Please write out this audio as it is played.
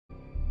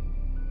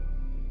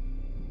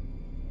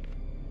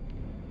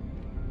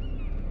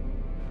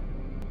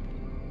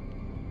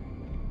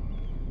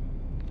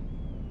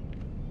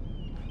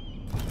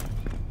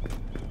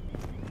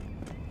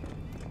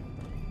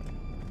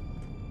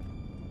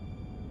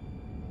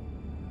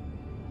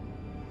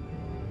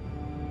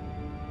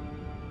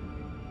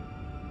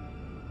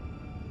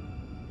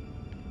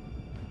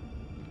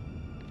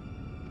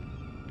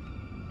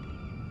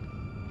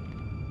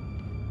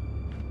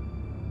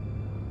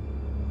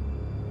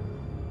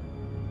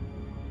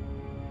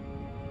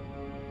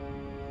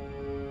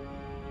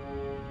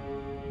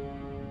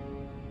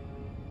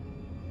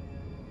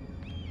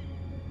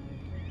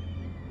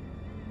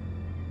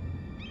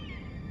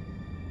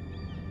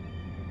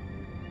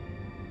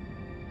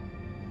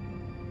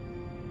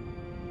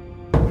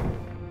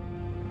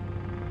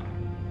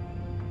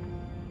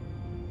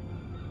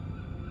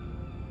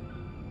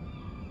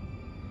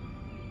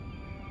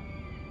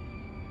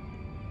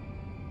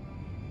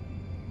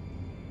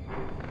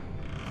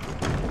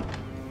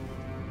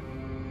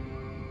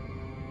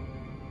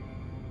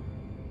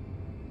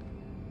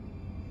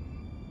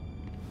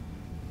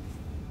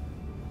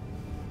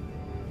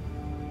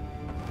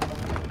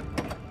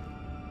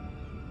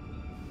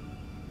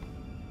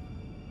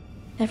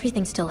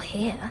Everything's still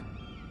here.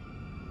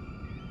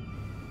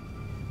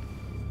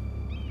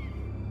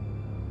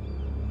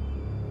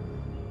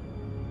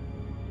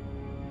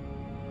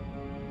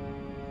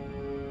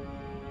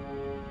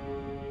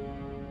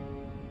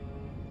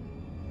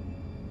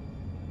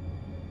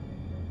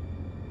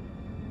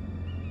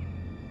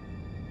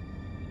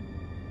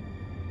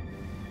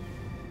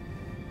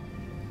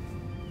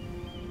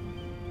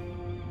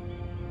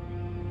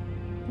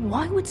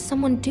 Why would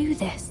someone do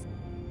this?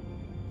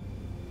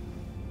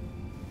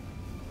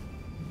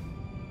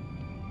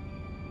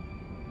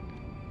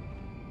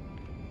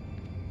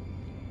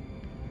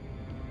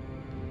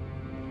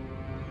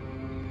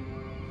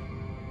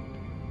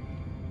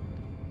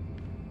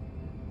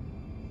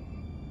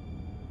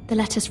 The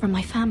letters from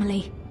my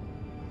family.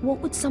 What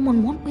would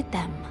someone want with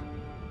them?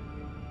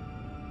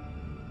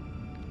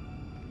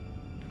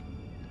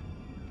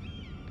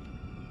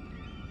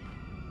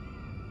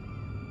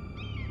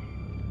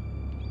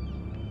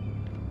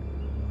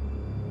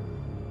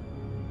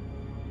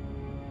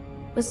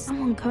 Was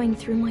someone going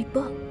through my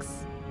books?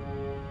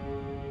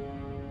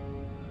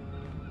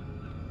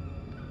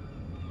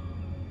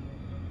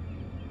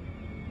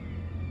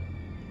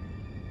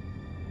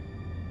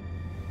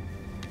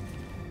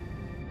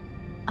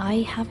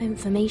 I have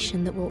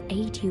information that will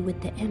aid you with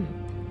the imp.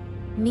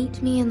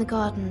 Meet me in the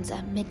gardens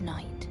at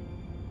midnight.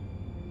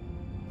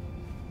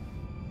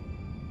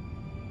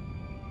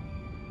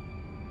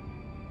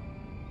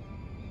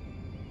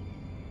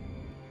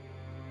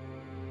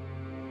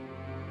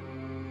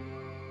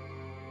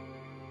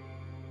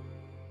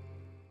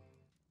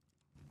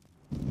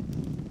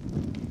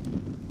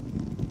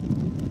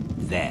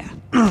 There.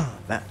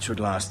 That should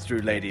last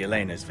through Lady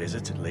Elena's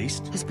visit, at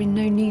least. There's been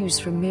no news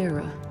from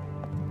Mira.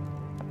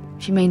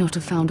 She may not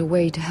have found a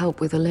way to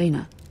help with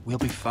Elena. We'll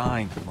be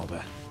fine,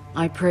 Mother.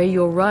 I pray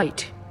you're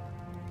right.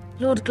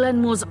 Lord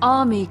Glenmore's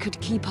army could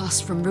keep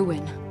us from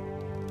ruin.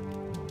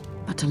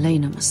 But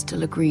Elena must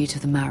still agree to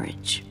the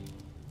marriage.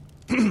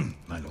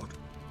 My lord.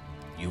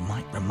 You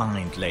might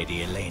remind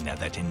Lady Elena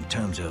that in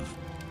terms of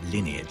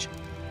lineage,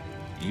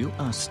 you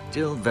are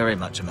still very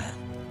much a man.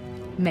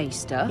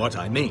 Maester? What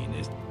I mean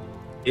is,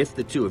 if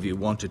the two of you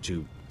wanted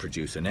to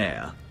produce an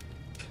heir...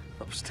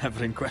 That was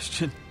never in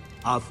question.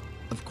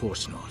 Of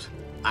course not.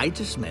 I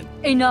just meant...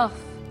 Enough,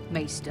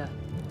 Maester.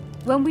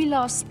 When we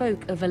last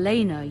spoke of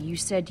Elena, you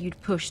said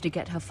you'd push to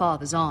get her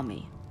father's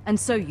army. And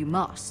so you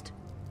must.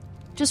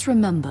 Just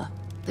remember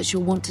that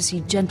she'll want to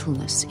see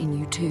gentleness in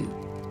you too.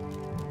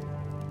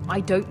 I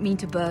don't mean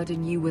to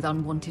burden you with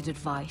unwanted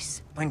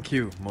advice. Thank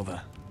you,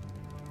 Mother.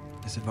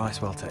 This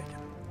advice well taken.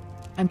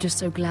 I'm just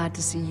so glad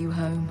to see you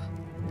home.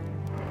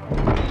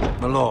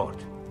 My lord,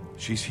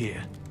 she's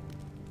here.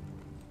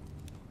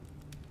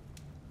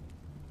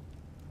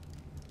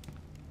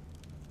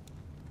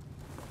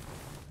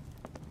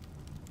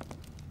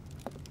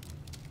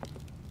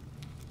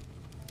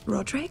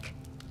 Roderick?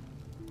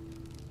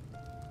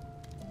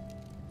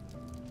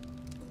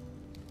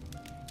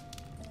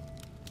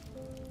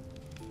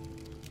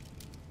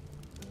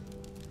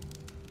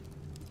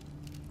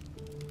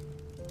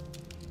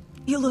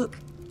 You look...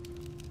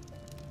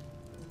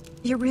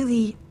 You're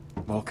really...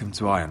 Welcome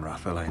to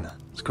Ironrath, Elena.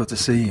 It's good to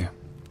see you.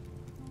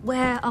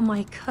 Where are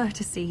my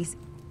courtesies?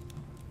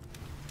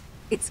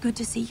 It's good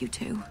to see you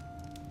too.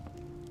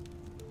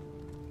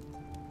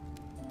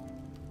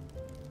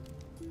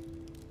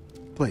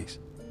 Please.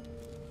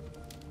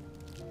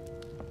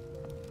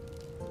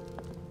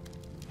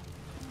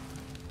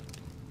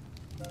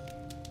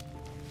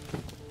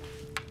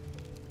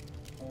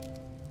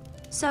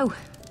 So,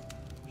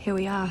 here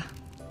we are.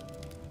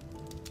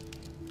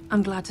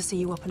 I'm glad to see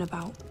you up and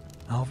about.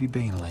 How have you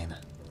been, Elena?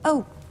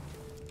 Oh,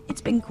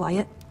 it's been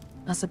quiet,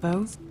 I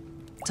suppose.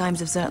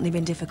 Times have certainly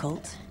been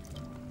difficult,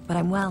 but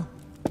I'm well.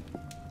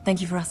 Thank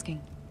you for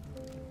asking.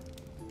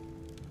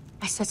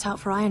 I set out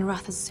for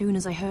Ironrath as soon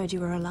as I heard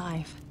you were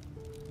alive.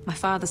 My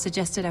father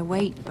suggested I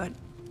wait, but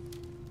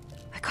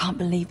I can't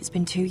believe it's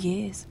been 2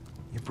 years.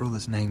 Your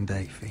brother's name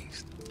day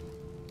feast.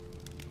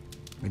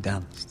 We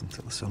danced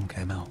until the sun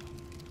came out.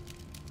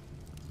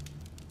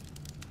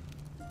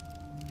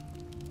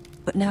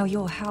 But now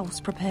your house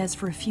prepares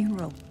for a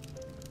funeral.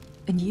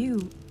 And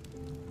you...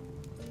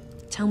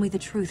 Tell me the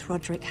truth,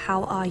 Roderick.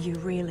 How are you,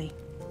 really?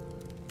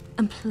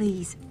 And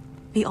please,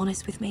 be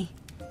honest with me.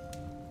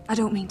 I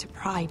don't mean to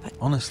pry, but...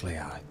 Honestly,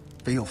 I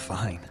feel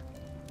fine.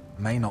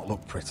 May not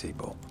look pretty,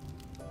 but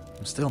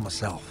I'm still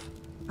myself.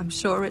 I'm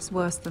sure it's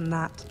worse than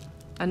that.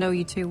 I know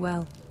you too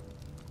well.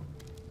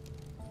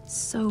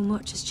 So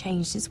much has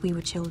changed since we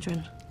were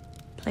children.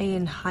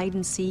 Playing hide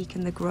and seek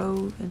in the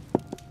grove and...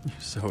 You're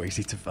so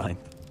easy to find.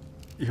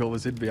 You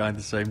always hid behind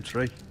the same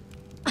tree.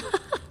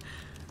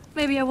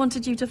 Maybe I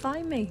wanted you to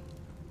find me.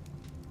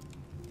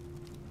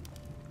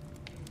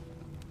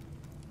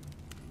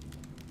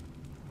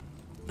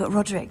 But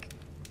Roderick...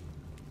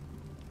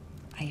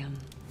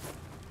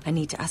 I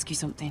need to ask you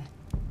something.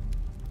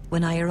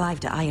 When I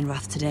arrived at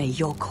Ironrath today,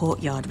 your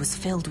courtyard was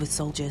filled with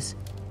soldiers.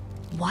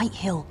 White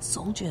Hill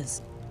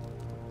soldiers.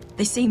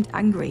 They seemed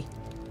angry.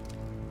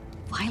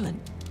 Violent.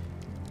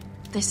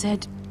 They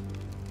said...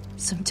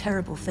 some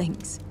terrible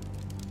things.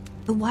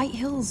 The White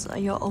Hills are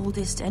your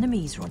oldest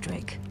enemies,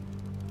 Roderick.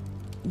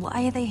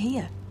 Why are they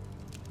here?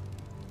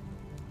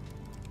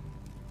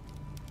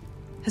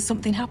 Has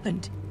something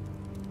happened?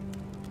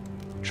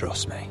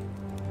 Trust me,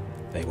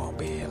 they won't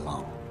be here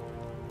long.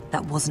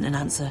 That wasn't an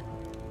answer.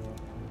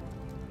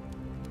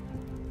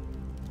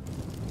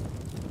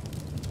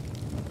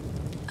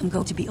 I'm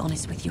going to be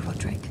honest with you,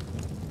 Roderick.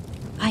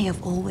 I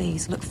have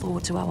always looked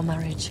forward to our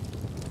marriage.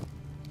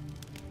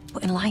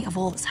 But in light of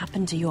all that's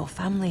happened to your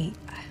family...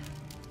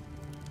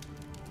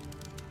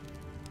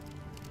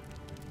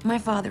 My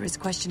father is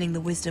questioning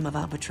the wisdom of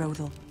our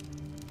betrothal.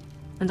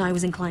 And I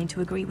was inclined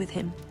to agree with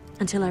him,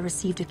 until I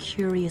received a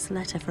curious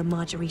letter from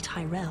Marjorie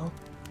Tyrell.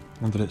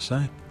 What did it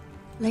say?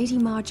 Lady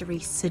Marjorie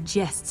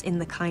suggests in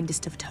the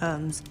kindest of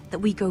terms that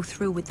we go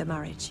through with the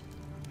marriage.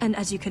 And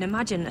as you can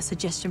imagine, a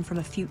suggestion from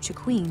a future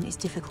queen is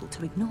difficult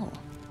to ignore.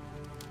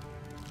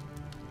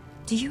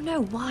 Do you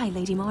know why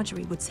Lady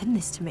Marjorie would send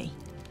this to me?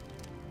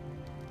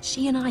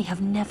 She and I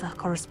have never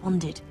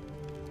corresponded.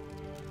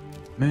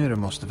 Mira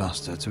must have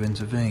asked her to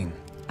intervene.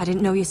 I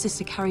didn't know your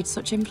sister carried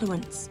such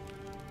influence.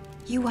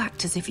 You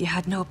act as if you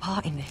had no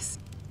part in this.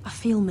 I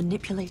feel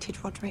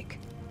manipulated, Roderick.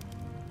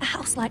 A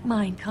house like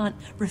mine can't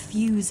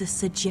refuse a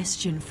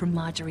suggestion from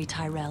Marjorie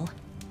Tyrell.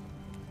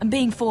 I'm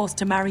being forced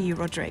to marry you,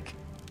 Roderick.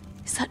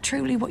 Is that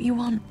truly what you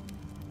want?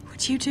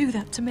 Would you do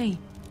that to me?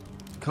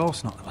 Of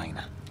course not,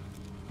 Elena.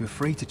 You're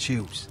free to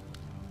choose.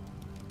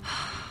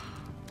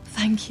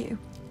 Thank you.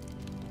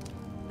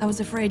 I was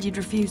afraid you'd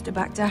refuse to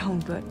back down,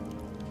 but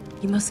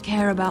you must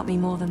care about me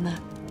more than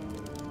that.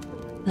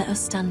 Let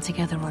us stand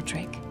together,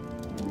 Roderick.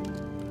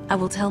 I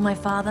will tell my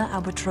father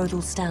our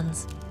betrothal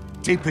stands.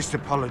 Deepest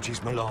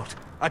apologies, my lord.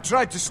 I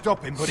tried to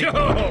stop him, but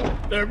So,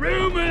 the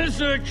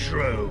rumors are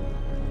true.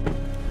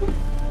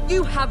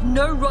 You have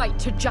no right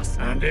to just...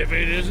 And if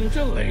it isn't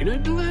Elena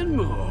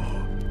Glenmore?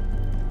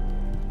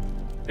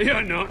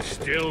 You're not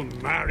still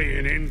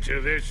marrying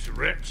into this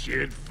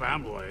wretched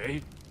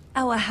family.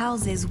 Our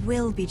houses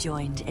will be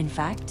joined, in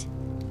fact.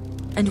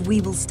 And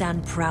we will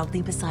stand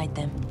proudly beside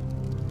them.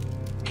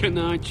 Can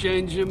I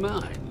change your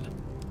mind?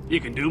 You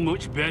can do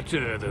much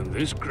better than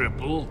this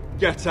cripple.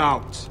 Get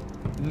out.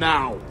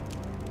 Now.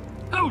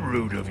 How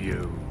rude of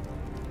you.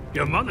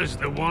 Your mother's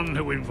the one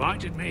who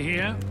invited me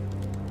here.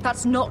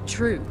 That's not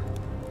true.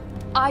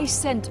 I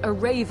sent a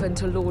raven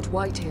to Lord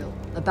Whitehill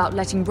about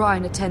letting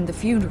Brian attend the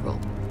funeral.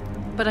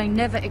 But I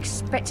never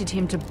expected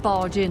him to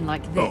barge in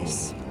like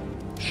this.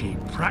 Oh, she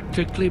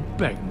practically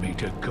begged me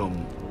to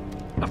come.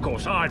 Of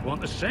course, I'd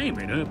want the same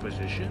in her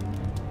position.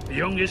 The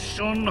youngest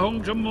son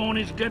home to mourn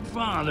his dead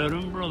father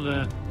and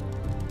brother.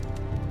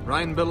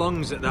 Ryan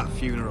belongs at that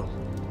funeral.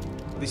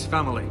 With his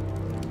family.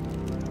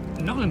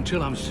 Not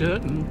until I'm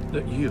certain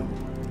that you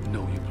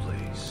know your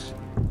place.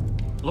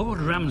 Lord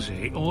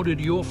Ramsay ordered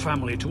your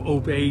family to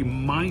obey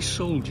my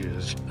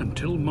soldiers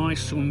until my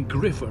son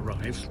Griff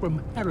arrives from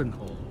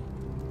Harrenhal.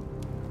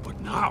 But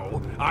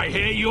now, I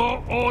hear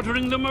you're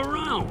ordering them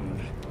around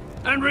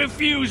and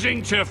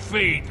refusing to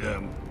feed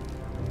them.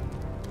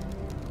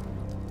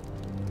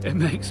 It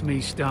makes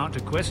me start to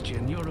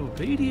question your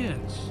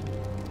obedience.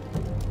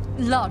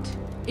 Lud,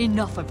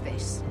 enough of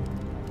this.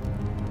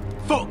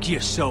 Fuck your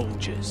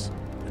soldiers.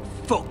 And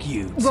fuck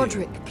you too.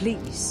 Roderick,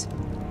 please.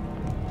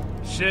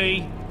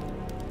 See?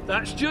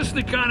 That's just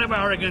the kind of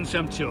arrogance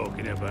I'm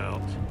talking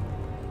about.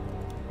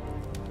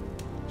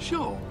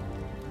 So,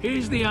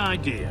 here's the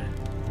idea.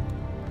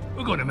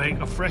 We're going to make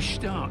a fresh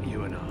start,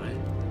 you and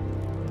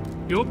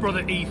I. Your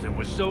brother Ethan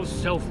was so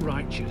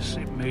self-righteous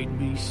it made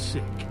me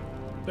sick.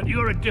 But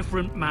you're a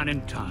different man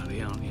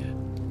entirely, aren't you?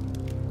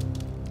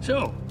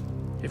 So,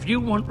 if you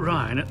want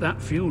Ryan at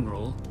that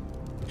funeral,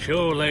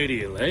 show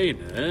Lady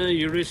Elena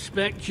you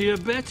respect your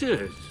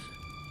betters.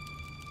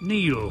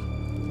 Kneel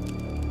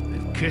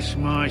and kiss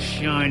my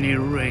shiny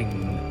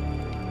ring.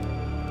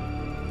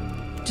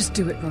 Just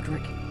do it,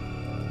 Roderick.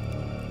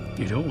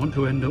 You don't want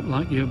to end up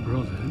like your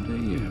brother, do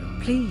you?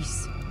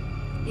 Please.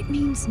 It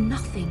means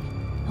nothing,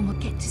 and we'll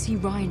get to see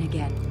Ryan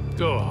again.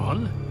 Go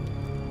on.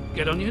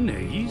 Get on your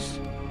knees.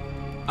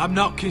 I'm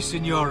not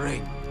kissing your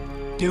ring.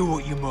 Do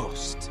what you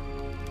must.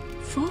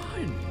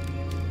 Fine.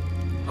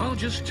 I'll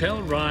just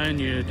tell Ryan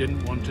you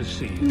didn't want to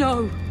see him.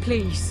 No,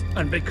 please.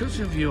 And because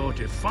of your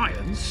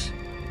defiance,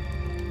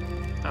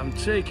 I'm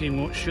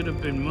taking what should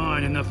have been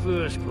mine in the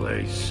first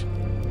place.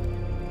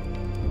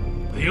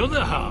 The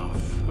other half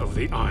of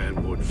the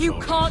Ironwood You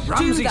forest. can't do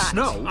Ramsay that.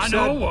 Snow I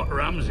know what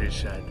Ramsay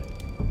said.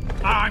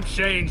 I'm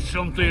saying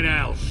something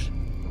else.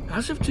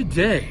 As of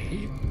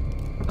today,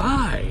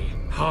 I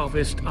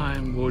harvest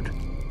ironwood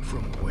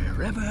from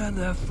wherever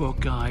the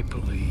fuck I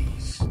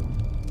please.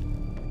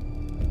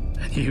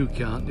 And you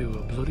can't do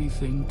a bloody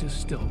thing to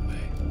stop me.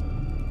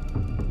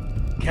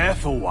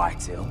 Careful,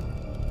 Whitehill.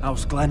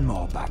 House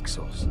Glenmore backs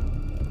us.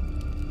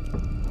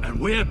 And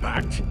we're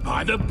backed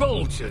by the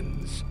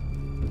Boltons.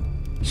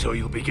 So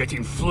you'll be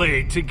getting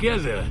flayed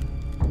together.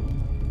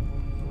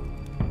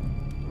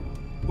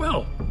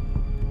 Well,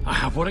 I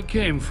have what I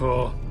came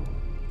for.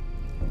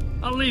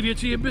 I'll leave you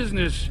to your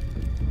business.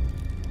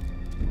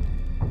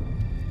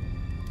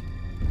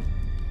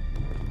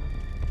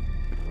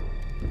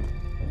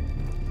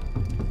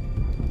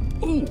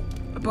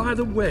 By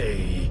the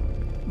way,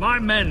 my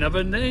men have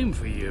a name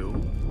for you.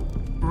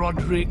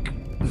 Roderick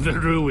the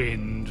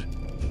Ruined.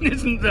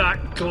 Isn't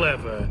that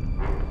clever?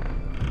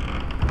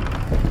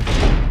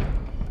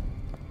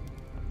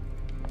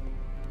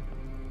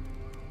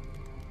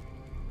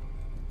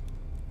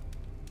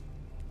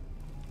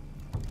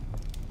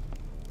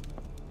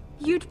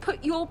 You'd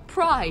put your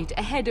pride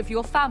ahead of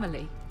your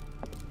family.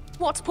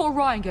 What's poor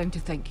Ryan going to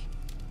think?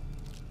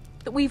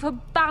 That we've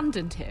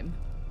abandoned him?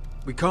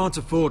 We can't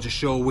afford to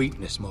show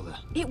weakness, Mother.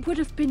 It would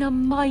have been a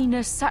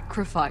minor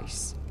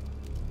sacrifice.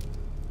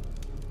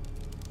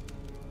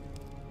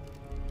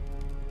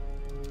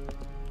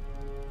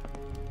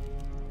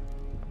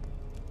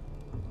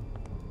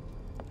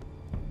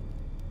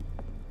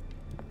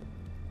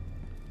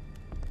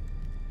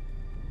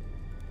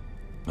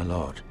 My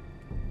lord,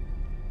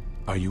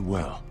 are you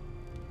well?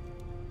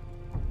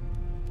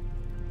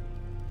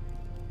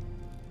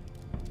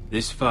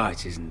 This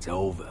fight isn't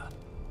over.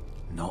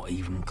 Not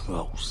even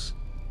close.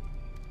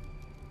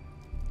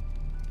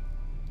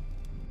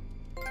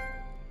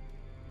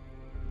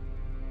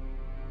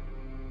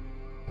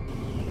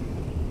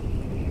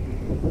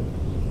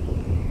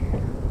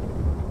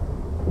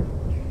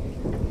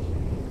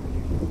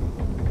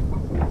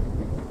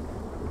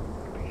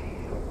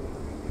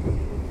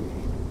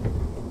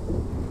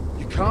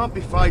 You can't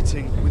be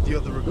fighting with the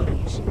other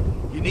recruits.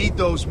 You need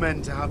those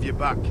men to have your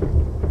back.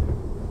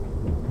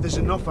 There's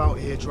enough out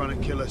here trying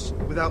to kill us,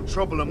 without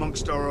trouble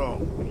amongst our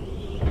own.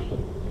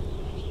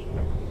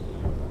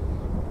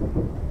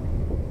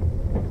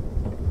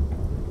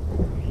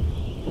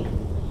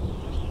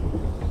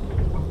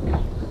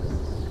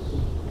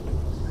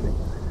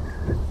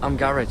 I'm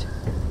Garrett.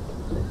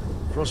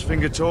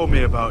 Frostfinger told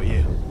me about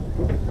you.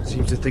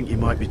 Seems to think you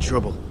might be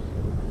trouble.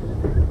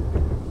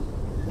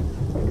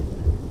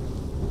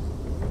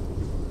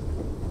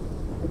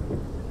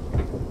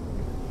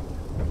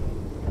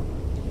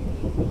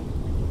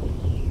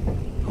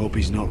 Hope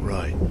he's not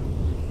right.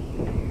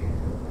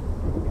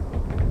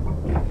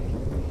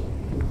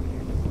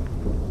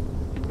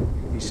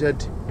 He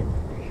said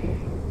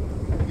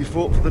you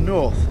fought for the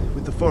North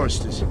with the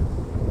Foresters.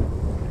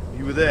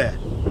 You were there,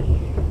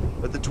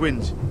 at the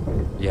Twins.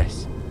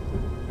 Yes.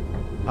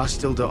 I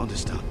still don't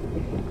understand.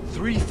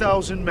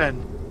 3,000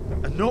 men,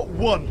 and not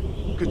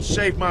one could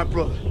save my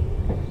brother.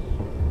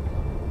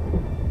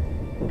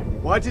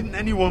 Why didn't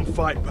anyone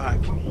fight back?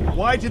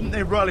 Why didn't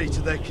they rally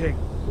to their king?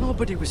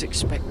 Nobody was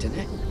expecting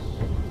it.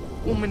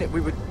 One minute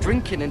we were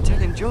drinking and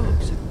telling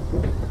jokes,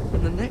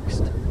 and the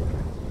next,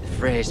 the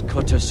Freys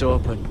cut us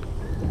open.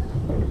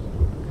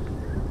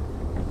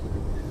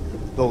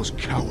 Those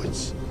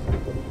cowards.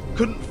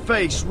 Couldn't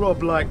face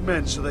Rob like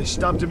men, so they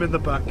stabbed him in the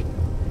back.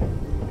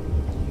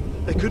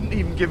 They couldn't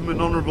even give him an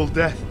honourable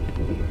death.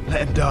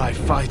 Let him die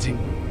fighting.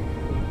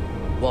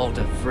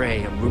 Walder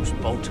Frey and Roose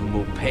Bolton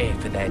will pay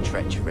for their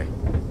treachery.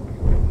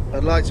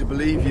 I'd like to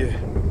believe you,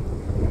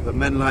 but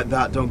men like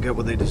that don't get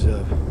what they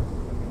deserve.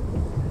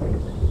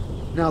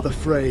 Now the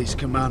Freys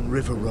command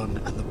River Run,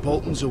 and the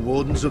Boltons are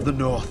Wardens of the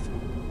North.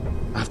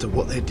 After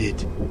what they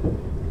did.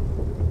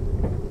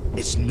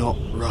 It's not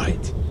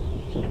right.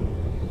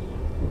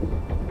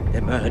 They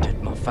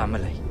murdered my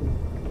family.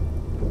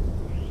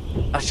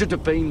 I should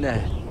have been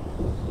there.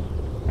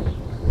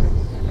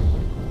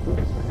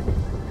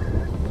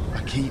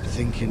 I keep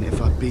thinking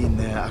if I'd been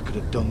there, I could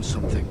have done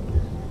something.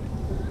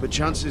 But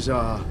chances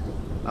are,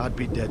 I'd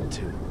be dead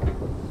too.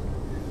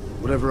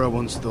 Whatever I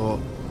once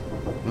thought,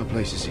 my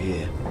place is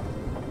here.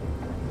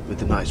 With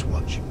the Night's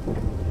Watch.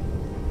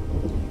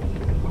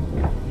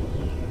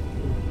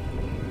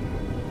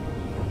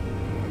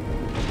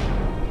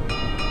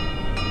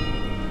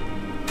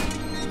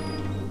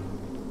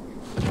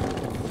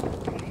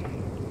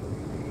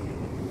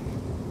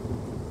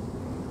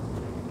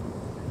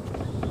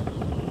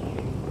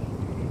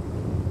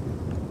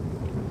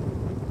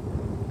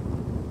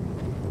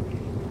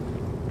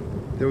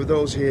 There are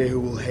those here who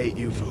will hate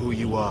you for who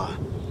you are.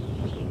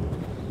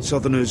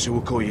 Southerners who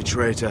will call you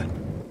traitor.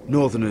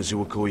 Northerners who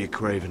will call you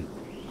craven.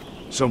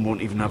 Some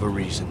won't even have a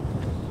reason.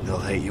 They'll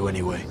hate you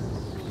anyway.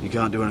 You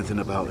can't do anything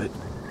about it.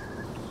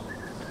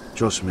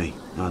 Trust me,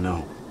 I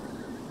know.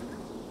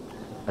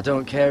 I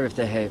don't care if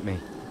they hate me.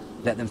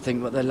 Let them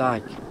think what they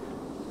like.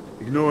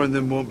 Ignoring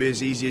them won't be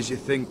as easy as you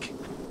think.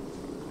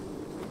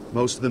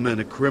 Most of the men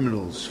are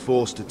criminals,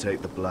 forced to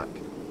take the black.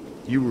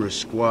 You were a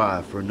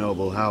squire for a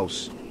noble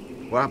house.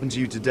 What happened to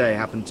you today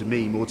happened to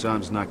me more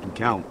times than I can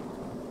count.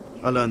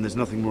 I learned there's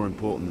nothing more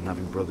important than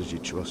having brothers you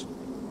trust.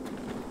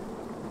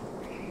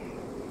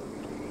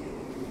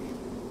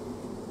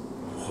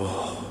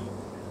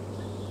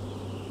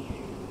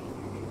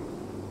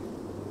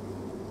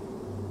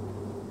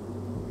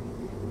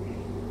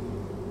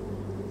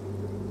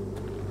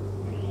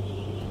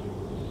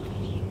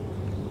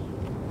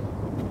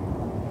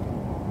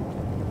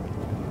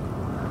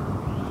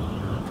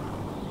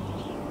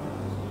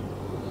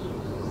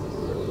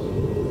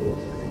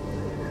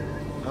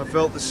 I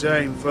felt the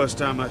same first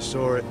time I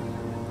saw it.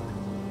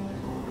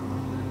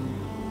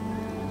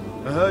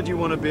 I heard you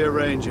want to be a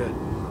ranger.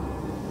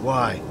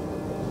 Why?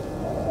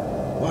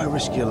 Why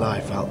risk your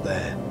life out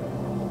there?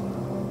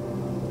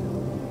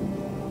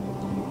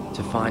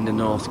 To find the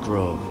North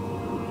Grove.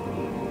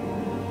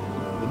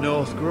 The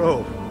North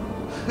Grove?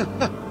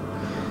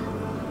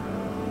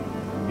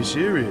 You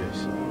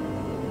serious?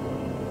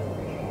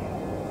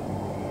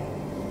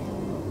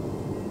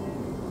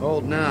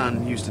 Old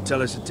Nan used to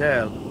tell us a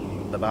tale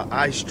about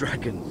ice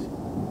dragons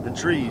and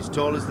trees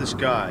tall as the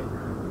sky.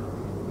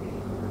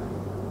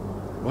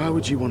 Why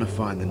would you want to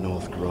find the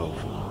North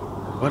Grove?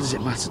 Why does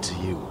it matter to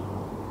you?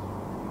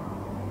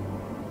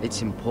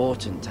 It's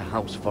important to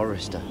House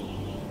Forrester.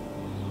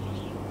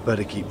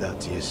 Better keep that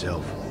to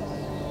yourself.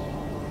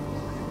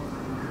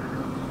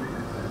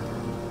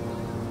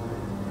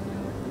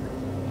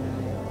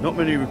 Not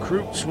many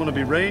recruits want to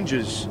be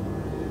rangers.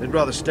 They'd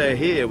rather stay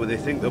here where they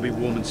think they'll be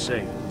warm and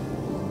safe.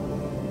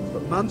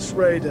 But Mance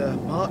Rayder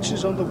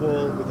marches on the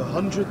wall with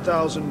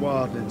 100,000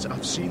 wildlings.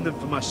 I've seen them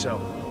for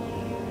myself.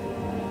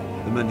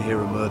 The men here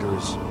are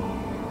murderers,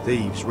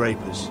 thieves,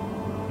 rapers.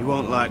 You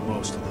won't like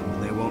most of them,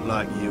 and they won't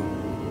like you.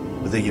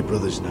 But they're your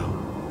brothers now.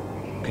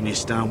 Can you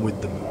stand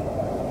with them?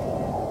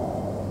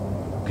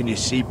 Can you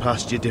see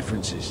past your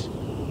differences?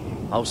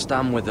 I'll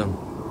stand with them.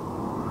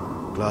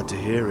 Glad to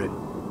hear it.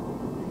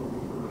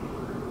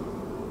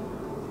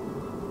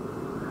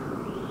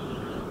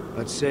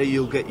 I'd say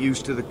you'll get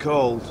used to the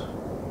cold,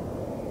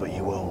 but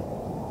you won't.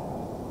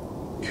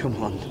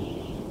 Come on.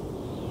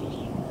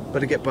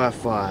 Better get by a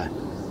fire,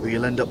 or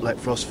you'll end up like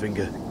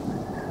Frostfinger.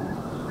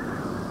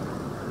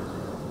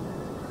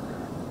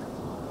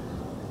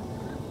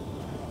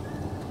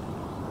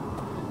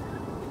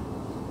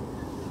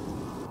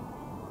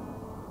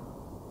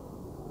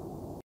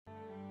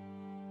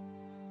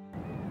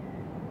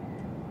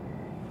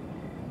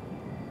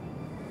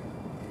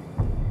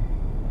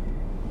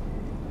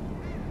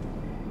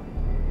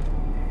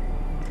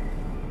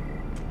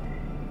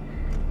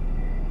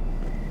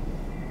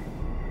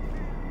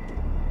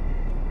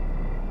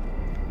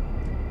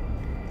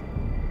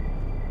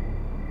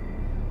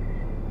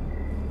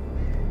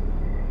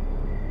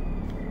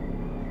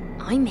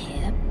 I'm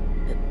here,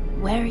 but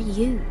where are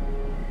you?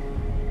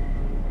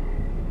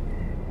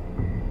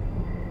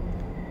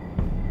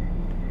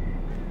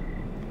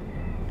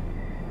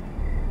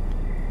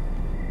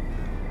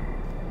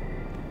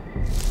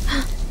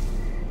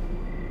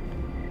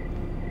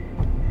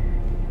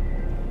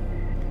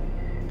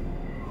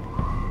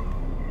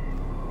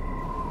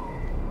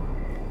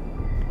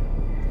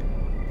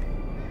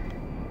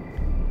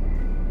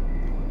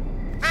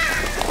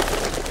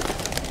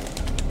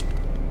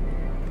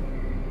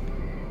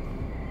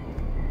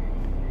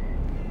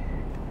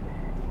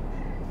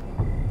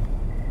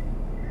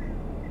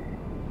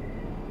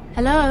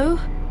 Hello?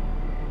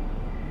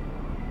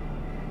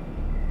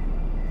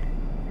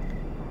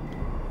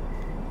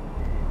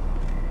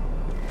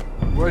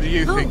 Where do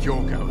you think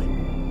you're going?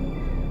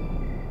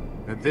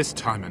 At this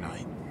time of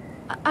night?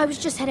 I was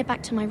just headed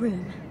back to my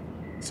room.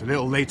 It's a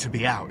little late to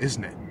be out,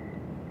 isn't it?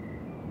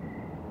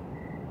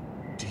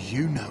 Do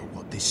you know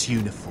what this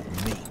uniform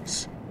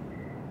means?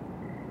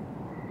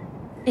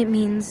 It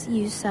means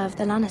you serve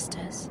the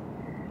Lannisters.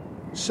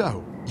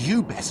 So,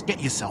 you best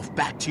get yourself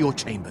back to your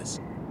chambers.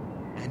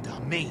 And I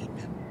mean,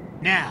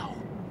 now.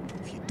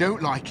 If you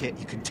don't like it,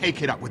 you can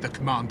take it up with the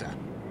commander.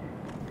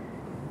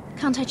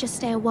 Can't I just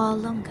stay a while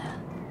longer?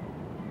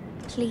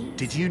 Please?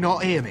 Did you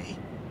not hear me?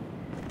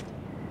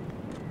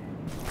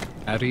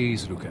 At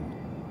ease, Lucan.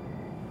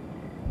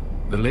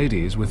 The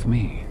lady is with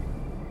me.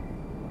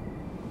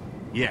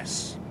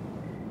 Yes,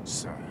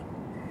 sir.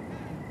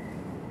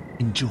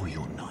 Enjoy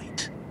your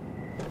night.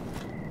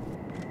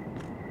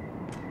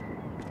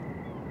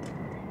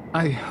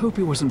 I hope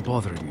he wasn't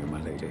bothering you,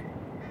 my lady.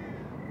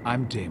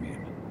 I'm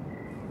Damien.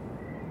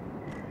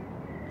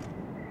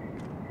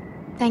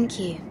 Thank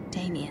you,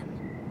 Damien.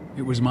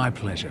 It was my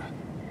pleasure.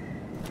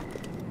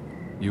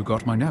 You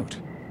got my note.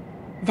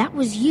 That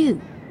was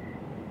you.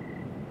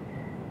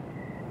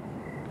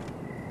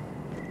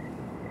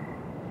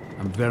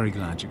 I'm very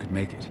glad you could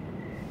make it.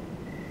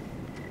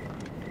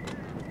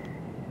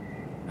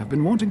 I've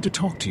been wanting to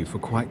talk to you for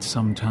quite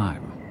some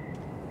time.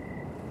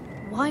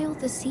 Why all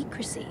the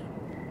secrecy?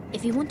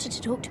 If you wanted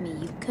to talk to me,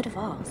 you could have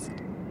asked.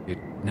 It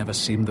never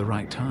seemed the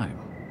right time.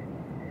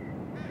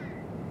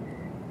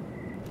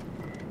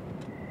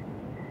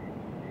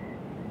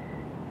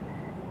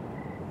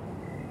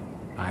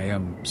 I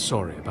am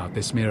sorry about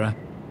this, Mira,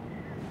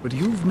 but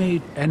you've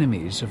made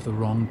enemies of the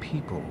wrong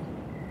people.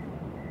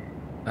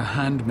 A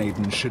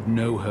handmaiden should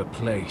know her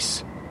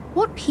place.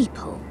 What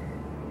people?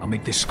 I'll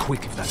make this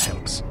quick if that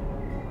helps.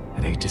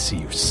 I'd hate to see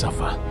you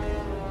suffer.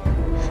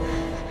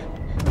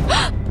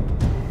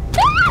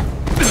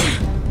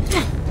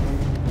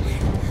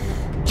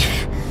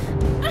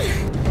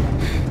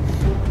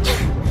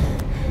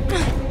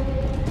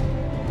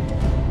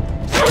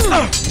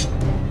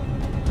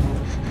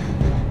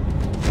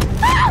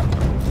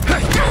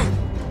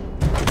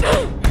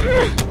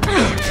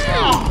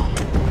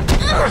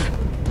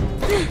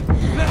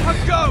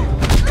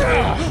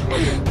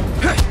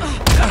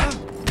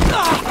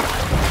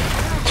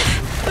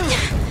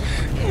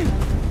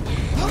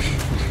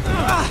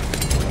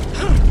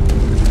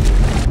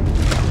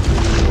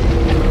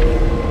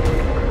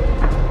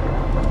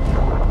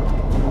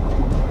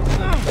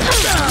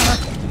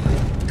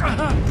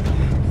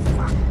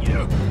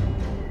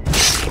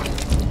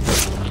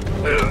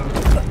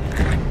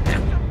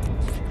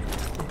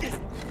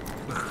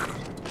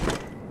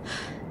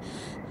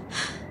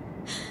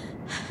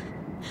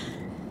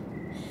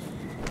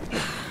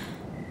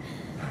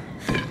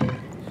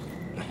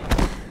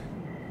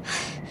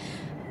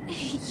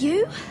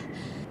 You?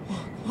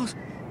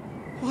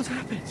 What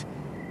happened?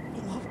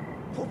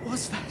 What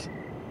was that?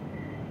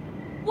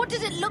 What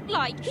did it look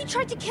like? He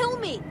tried to kill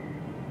me!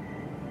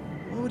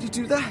 Why would he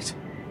do that?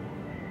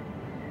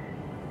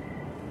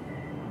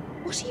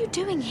 What are you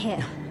doing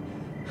here?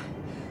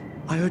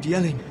 I heard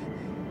yelling.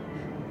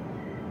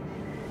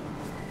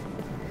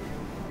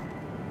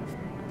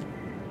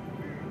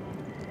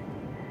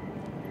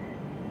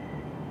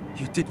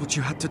 You did what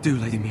you had to do,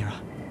 Lady Mira.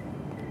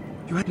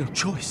 You had no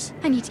choice.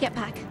 I need to get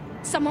back.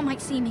 Someone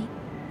might see me.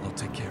 I'll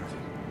take care of it.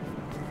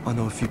 I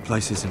know a few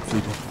places in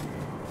Fleetwood.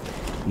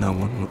 No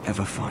one will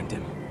ever find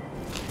him.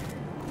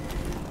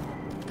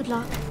 Good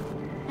luck,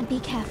 and be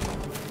careful.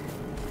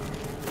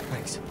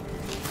 Thanks.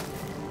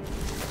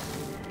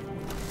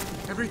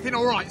 Everything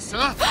all right,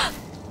 sir?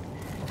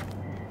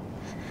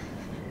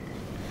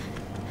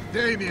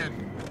 Damien,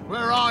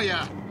 where are you?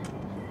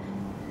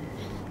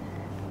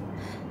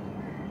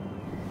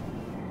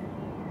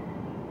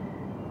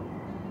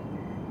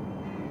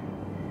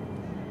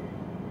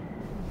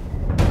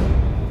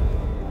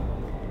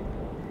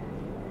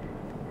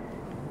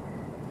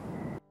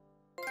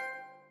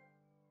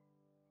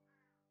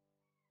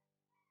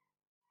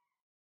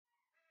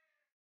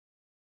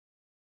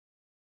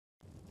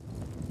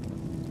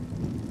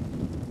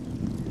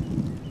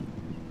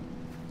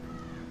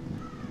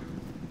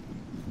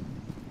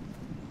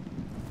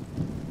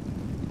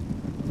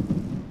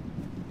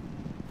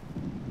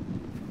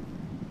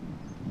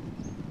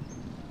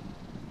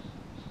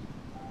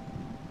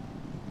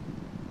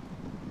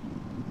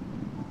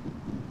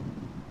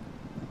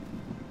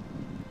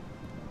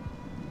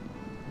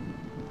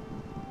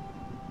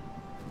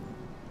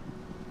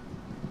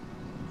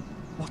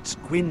 What's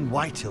Gwyn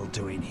Whitehill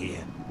doing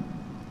here?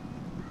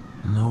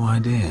 No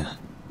idea.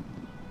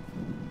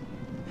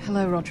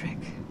 Hello, Roderick.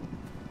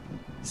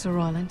 Sir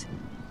Roland.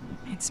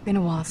 It's been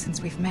a while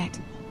since we've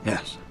met.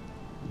 Yes.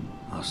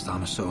 Last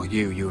time I saw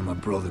you and my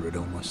brother had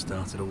almost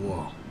started a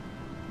war.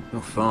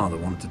 Your father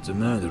wanted to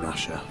murder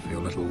Asher for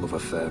your little love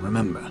affair,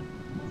 remember?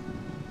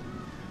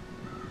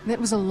 That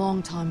was a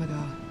long time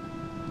ago.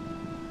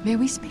 May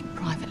we speak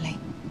privately?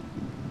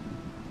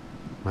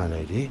 My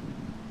lady?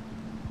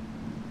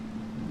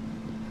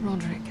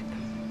 Roderick,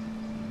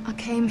 I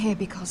came here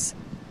because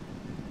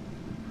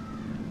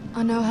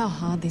I know how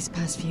hard these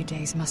past few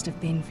days must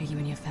have been for you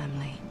and your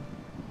family.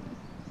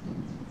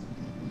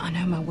 I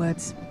know my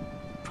words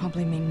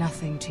probably mean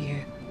nothing to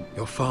you.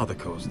 Your father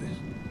caused this.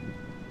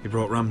 He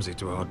brought Ramsay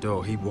to our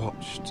door. He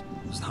watched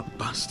as that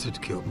bastard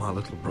killed my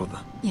little brother.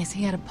 Yes,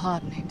 he had a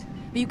part in it,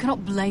 but you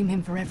cannot blame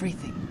him for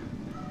everything.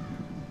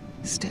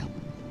 Still,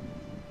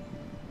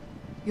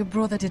 your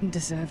brother didn't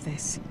deserve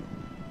this.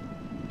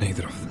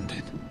 Neither of them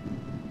did.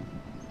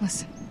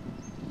 Listen,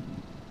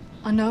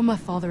 I know my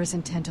father is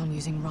intent on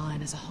using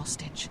Ryan as a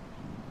hostage,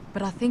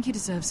 but I think you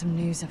deserve some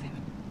news of him.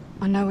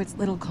 I know it's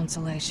little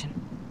consolation,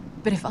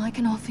 but if I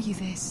can offer you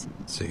this...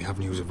 So you have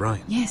news of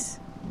Ryan? Yes,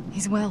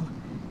 he's well.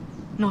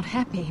 Not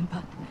happy,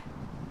 but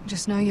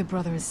just know your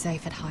brother is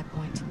safe at High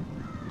Point.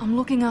 I'm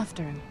looking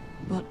after him,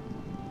 but...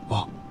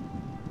 What?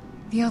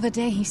 The other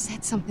day he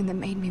said something that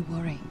made me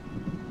worry.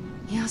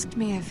 He asked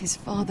me if his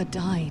father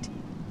died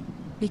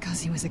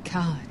because he was a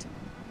coward.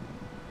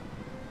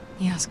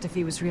 He asked if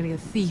he was really a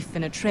thief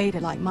and a traitor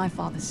like my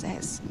father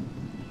says.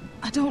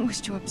 I don't wish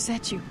to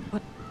upset you,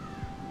 but...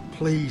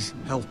 Please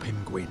help him,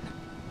 Gwyn.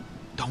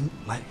 Don't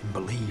let him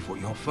believe what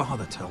your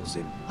father tells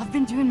him. I've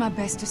been doing my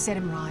best to set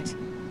him right,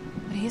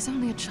 but he is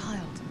only a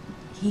child.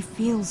 He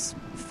feels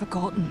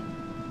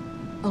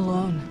forgotten,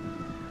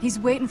 alone. He's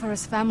waiting for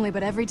his family,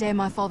 but every day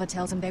my father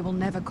tells him they will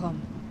never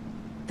come.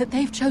 That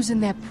they've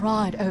chosen their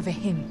pride over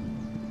him.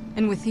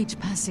 And with each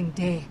passing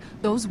day,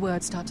 those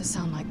words start to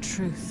sound like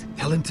truth.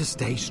 Tell him to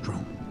stay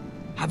strong.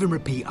 Have him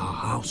repeat our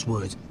house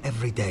words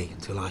every day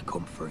until I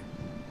come for him.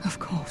 Of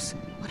course.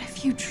 But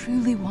if you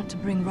truly want to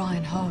bring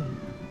Ryan home,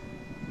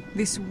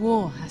 this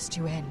war has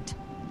to end.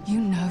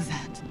 You know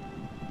that.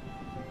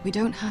 We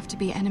don't have to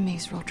be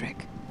enemies,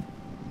 Roderick.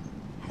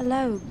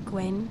 Hello,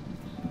 Gwyn.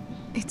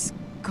 It's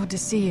good to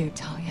see you,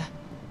 Talia.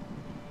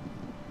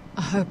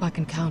 I hope I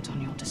can count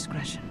on your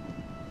discretion.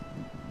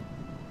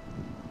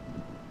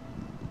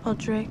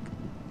 Roderick,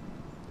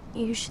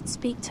 you should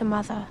speak to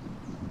Mother.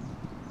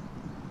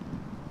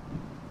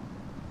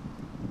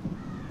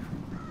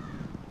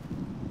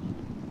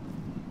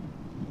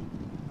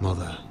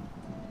 Mother,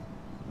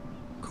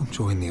 come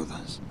join the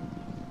others.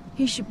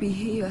 He should be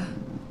here.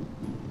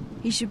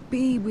 He should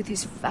be with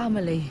his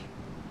family.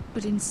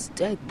 But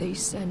instead they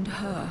send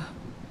her.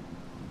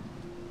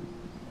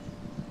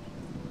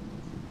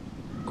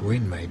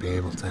 Gwyn may be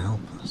able to help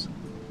us.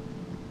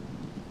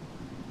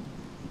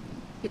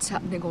 It's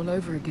happening all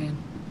over again.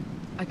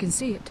 I can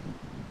see it.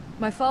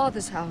 My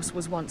father's house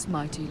was once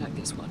mighty like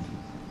this one,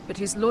 but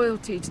his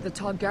loyalty to the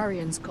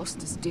Targaryens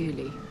cost us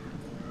dearly.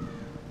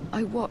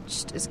 I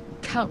watched as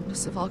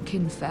countless of our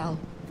kin fell,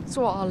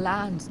 saw our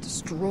lands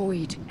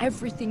destroyed,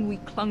 everything we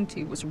clung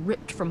to was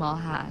ripped from our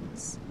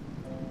hands.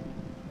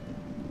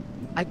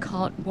 I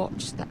can't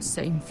watch that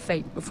same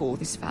fate before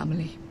this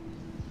family.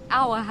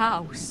 Our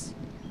house.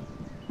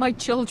 My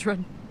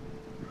children.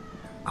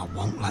 I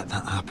won't let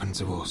that happen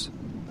to us.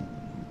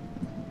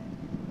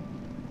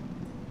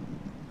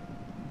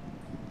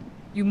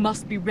 You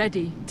must be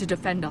ready to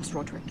defend us,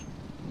 Roderick.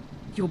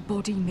 Your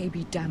body may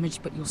be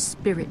damaged, but your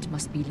spirit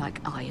must be like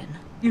iron.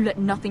 You let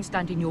nothing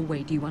stand in your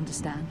way, do you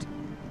understand?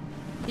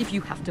 If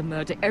you have to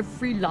murder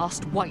every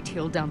last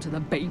Whitehill down to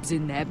the babes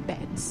in their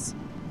beds,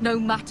 no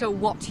matter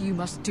what, you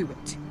must do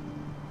it.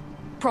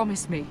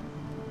 Promise me.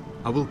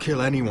 I will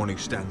kill anyone who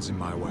stands in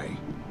my way.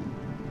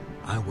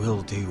 I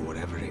will do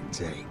whatever it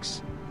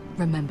takes.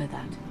 Remember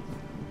that.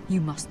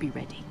 You must be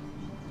ready.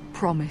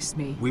 Promise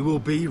me. We will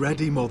be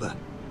ready, Mother.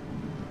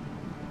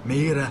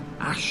 Mira,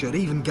 Asher,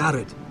 even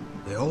Garrett.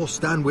 They all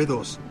stand with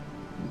us.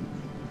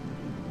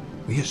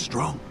 We are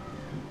strong.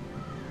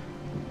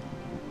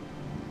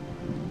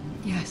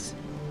 Yes.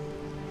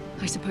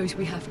 I suppose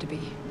we have to be.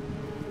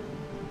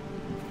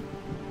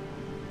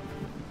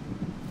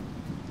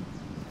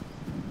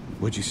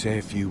 Would you say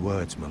a few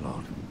words, my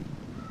lord?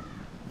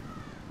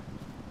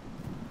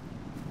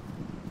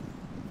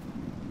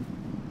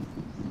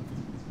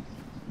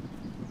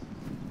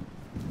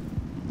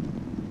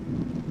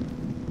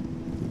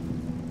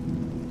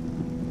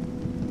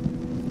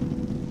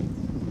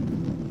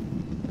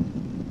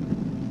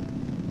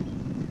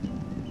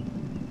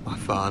 My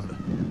father.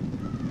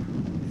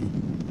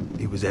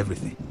 He was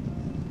everything.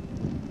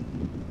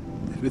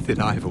 Everything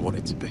I ever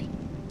wanted to be.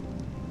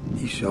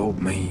 He showed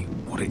me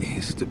what it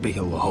is to be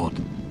a lord.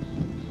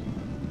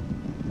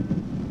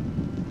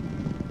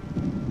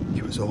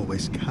 He was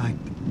always kind.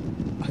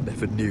 I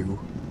never knew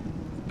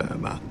a better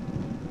man.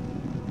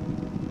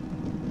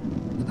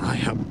 And I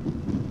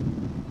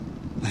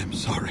am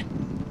sorry.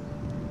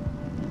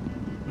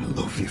 I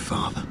love you,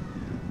 Father.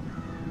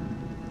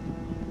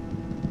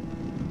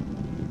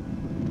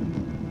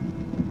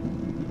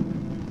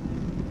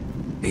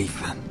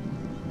 Ethan,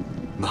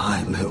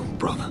 my little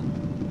brother.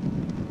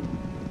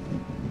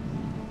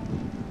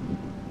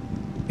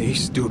 He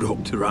stood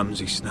up to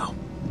Ramsay Snow.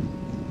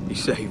 He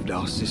saved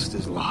our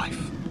sister's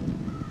life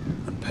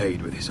and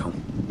paid with his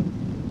own.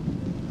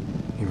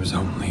 He was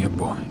only a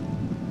boy.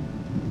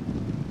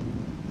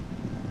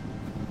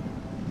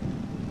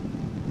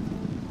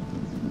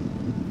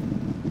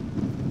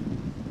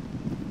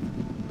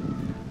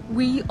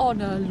 We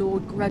honor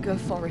Lord Gregor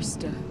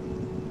Forrester,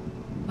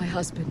 my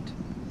husband,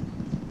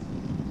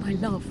 my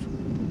love,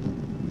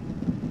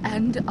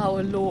 and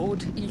our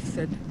Lord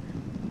Ethan,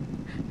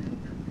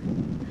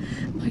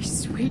 my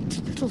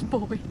sweet little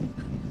boy.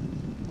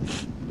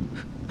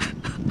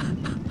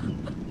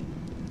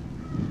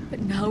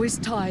 But now is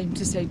time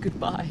to say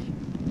goodbye.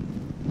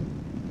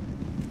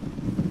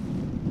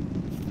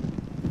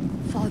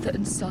 Father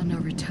and son are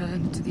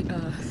returned to the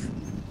earth,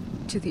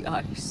 to the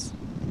ice.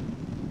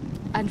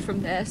 And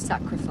from their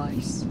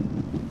sacrifice,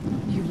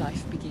 new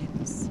life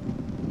begins.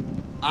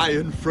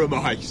 Iron from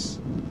ice.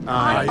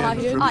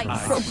 Iron from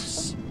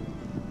ice.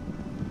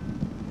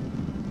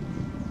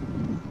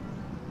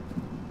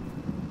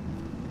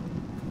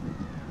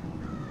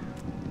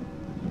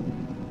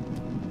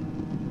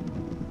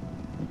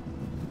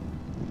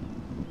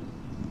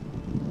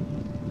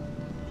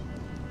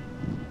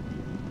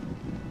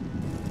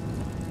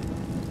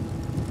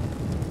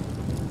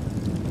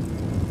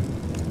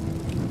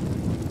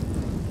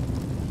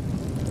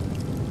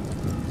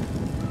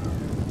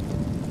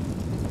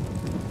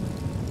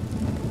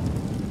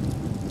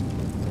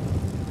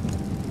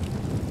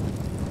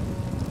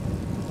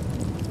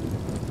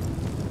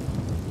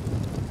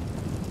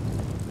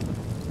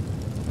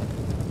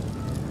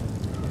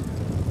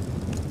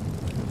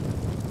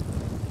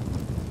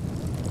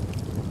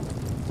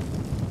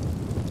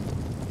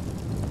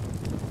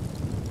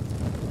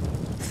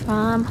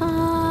 From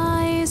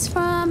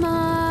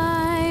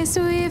ice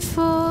we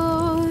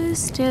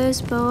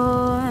Forsters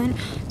born,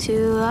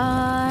 to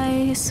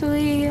ice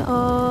we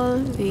all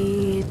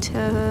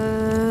return.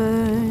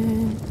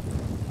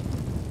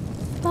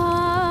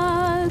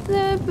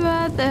 Father,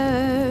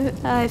 brother,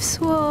 I've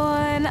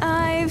sworn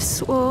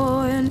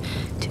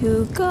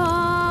to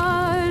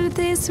guard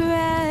this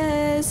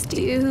rest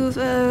you've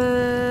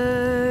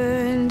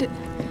earned.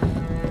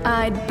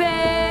 I'd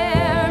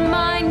bare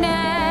my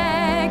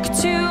neck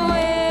to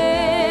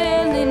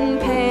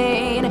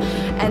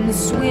and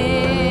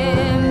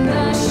swim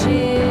the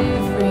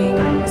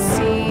shivering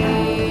sea.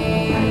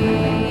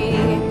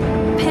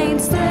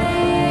 Paint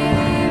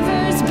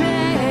slavers'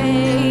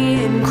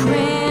 bay in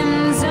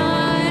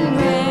crimson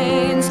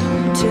rains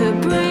to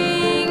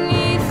bring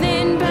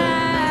Ethan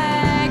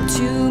back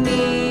to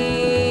me.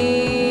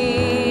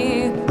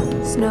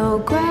 Snow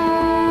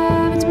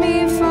grabbed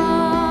me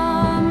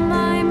from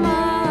my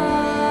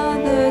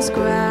mother's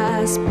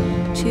grasp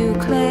to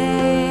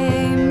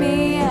claim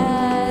me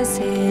as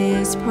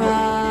his prize.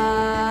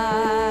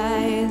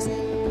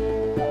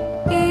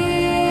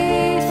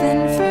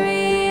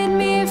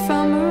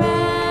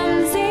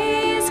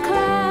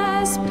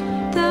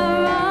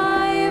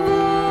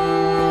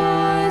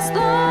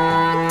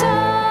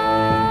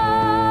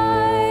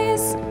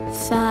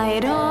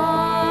 Fight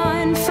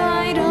on,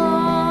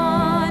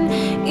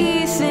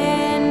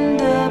 Ethan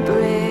the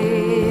brave.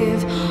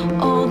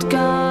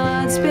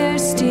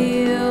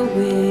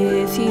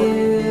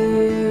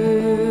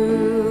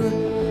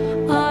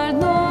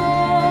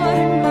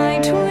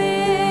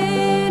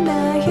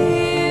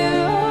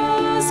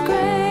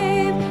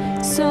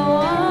 so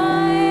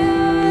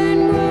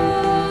iron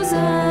grows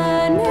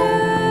anew.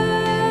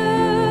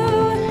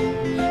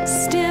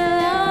 Still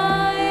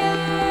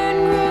iron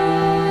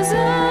grows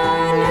anew.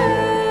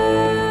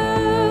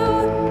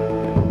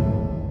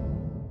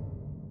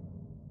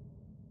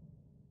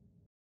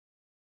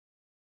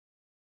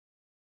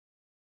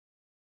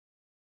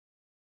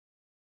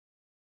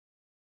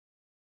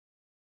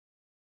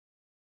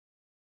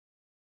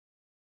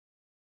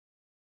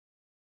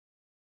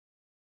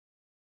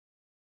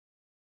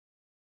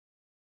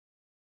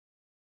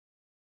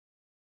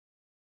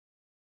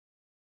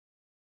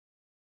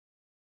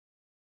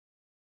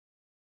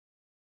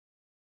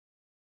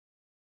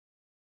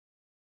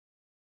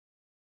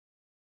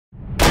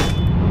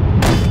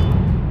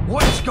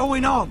 What's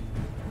going on?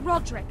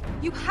 Roderick,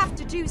 you have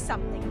to do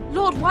something.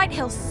 Lord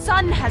Whitehill's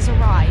son has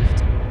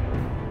arrived.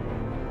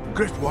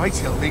 Griff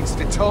Whitehill means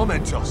to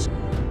torment us.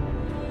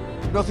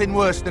 Nothing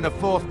worse than a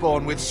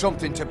fourth-born with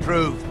something to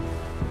prove.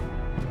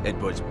 It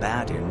was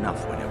bad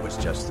enough when it was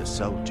just the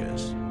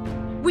soldiers.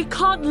 We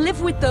can't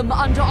live with them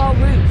under our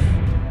roof.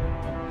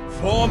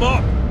 Form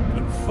up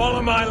and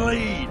follow my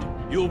lead.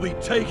 You'll be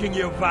taking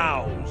your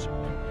vows.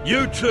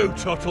 You too,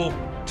 Tuttle.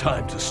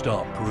 Time to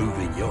start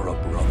proving you're a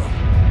brother.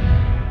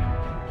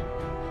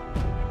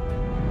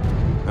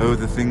 Oh,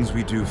 the things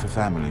we do for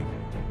family.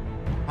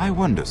 I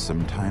wonder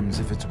sometimes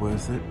if it's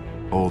worth it,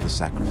 all the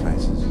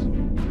sacrifices.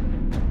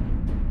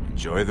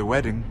 Enjoy the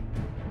wedding.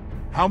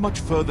 How much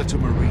further to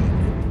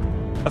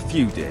Marine? A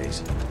few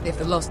days. If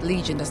the Lost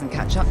Legion doesn't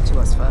catch up to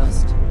us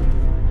first.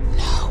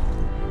 No.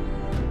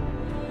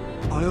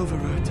 I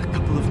overheard a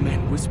couple of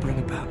men whispering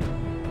about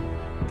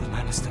the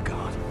Lannister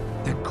Guard.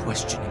 They're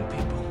questioning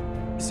people.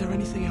 Is there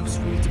anything else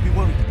we need to be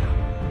worried about?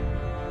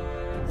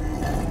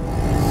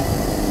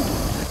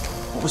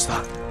 What was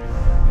that?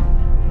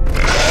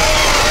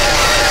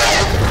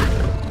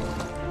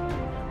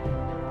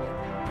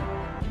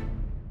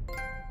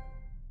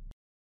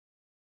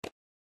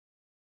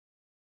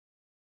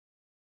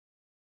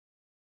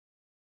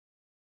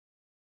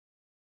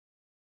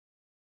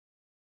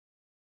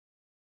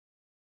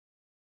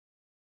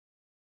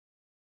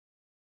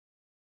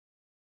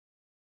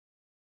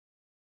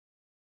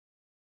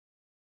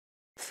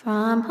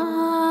 From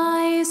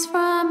ice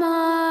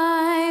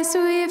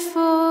we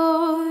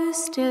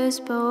foresters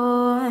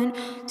born,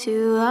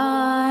 to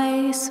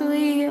ice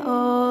we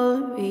all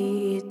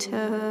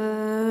return.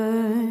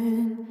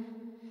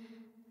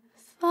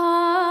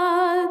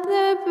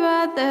 Father,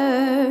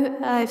 brother,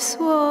 I've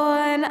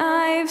sworn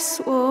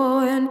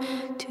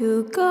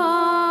to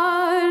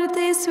guard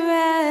this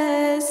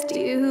rest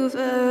you've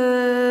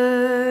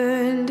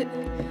earned.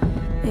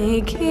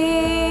 May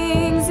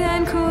kings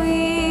and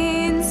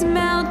queens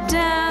melt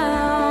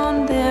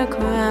down their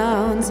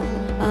crowns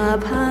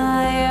up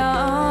high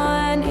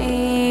on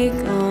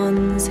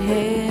Aegon's hill.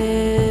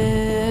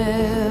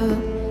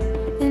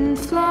 In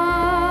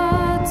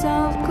floods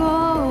of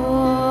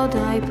gold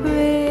I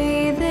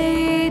pray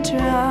they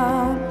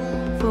drown,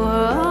 for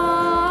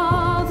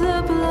all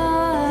the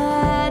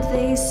blood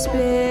they spill.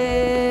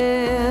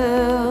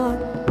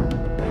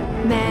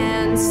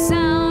 Man,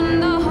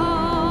 sound the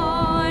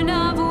horn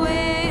of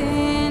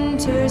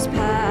winter's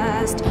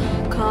past,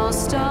 call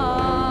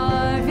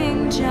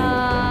starving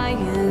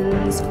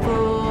giants forth,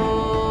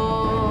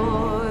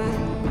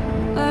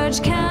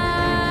 urge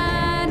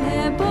cannibals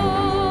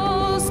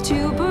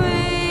to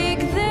break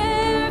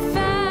their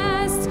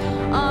fast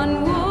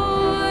on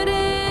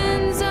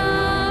wardens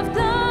of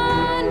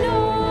the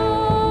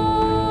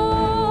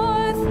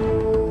north.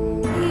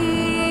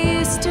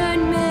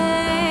 Eastern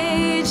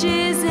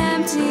mages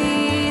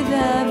empty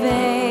the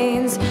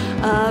veins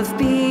of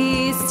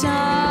beasts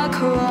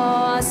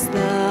across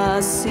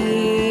the sea.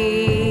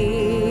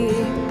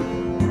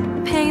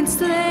 Paint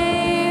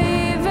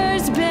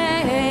Slaver's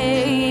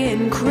Bay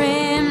in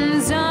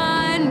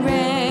crimson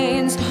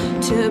rains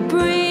to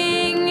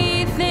bring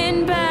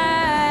Ethan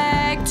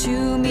back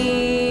to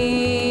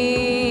me.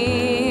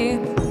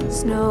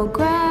 Snow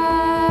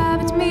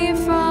grabbed me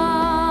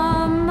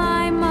from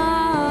my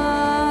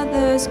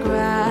mother's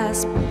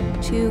grasp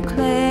to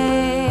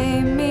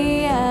claim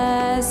me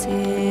as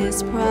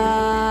his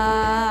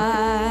prize.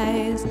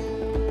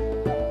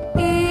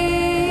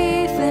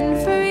 Ethan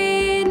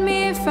freed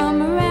me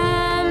from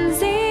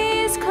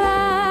Ramsay's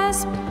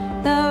clasp,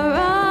 the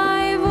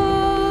rival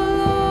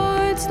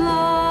lords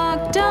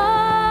locked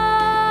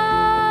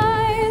eyes,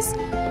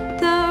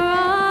 the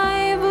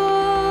rival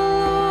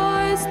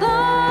lords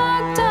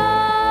locked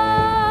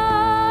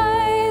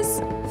eyes.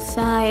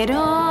 Fight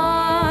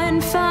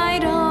on,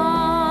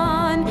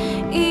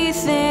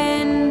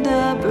 Ethan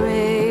the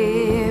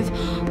brave,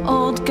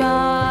 old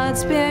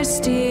gods bear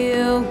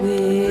steel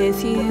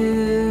with you.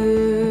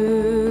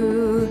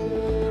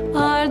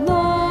 Our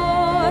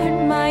Lord,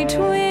 my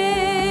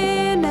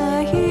twin,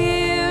 a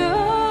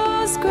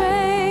hero's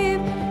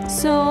grave,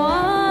 so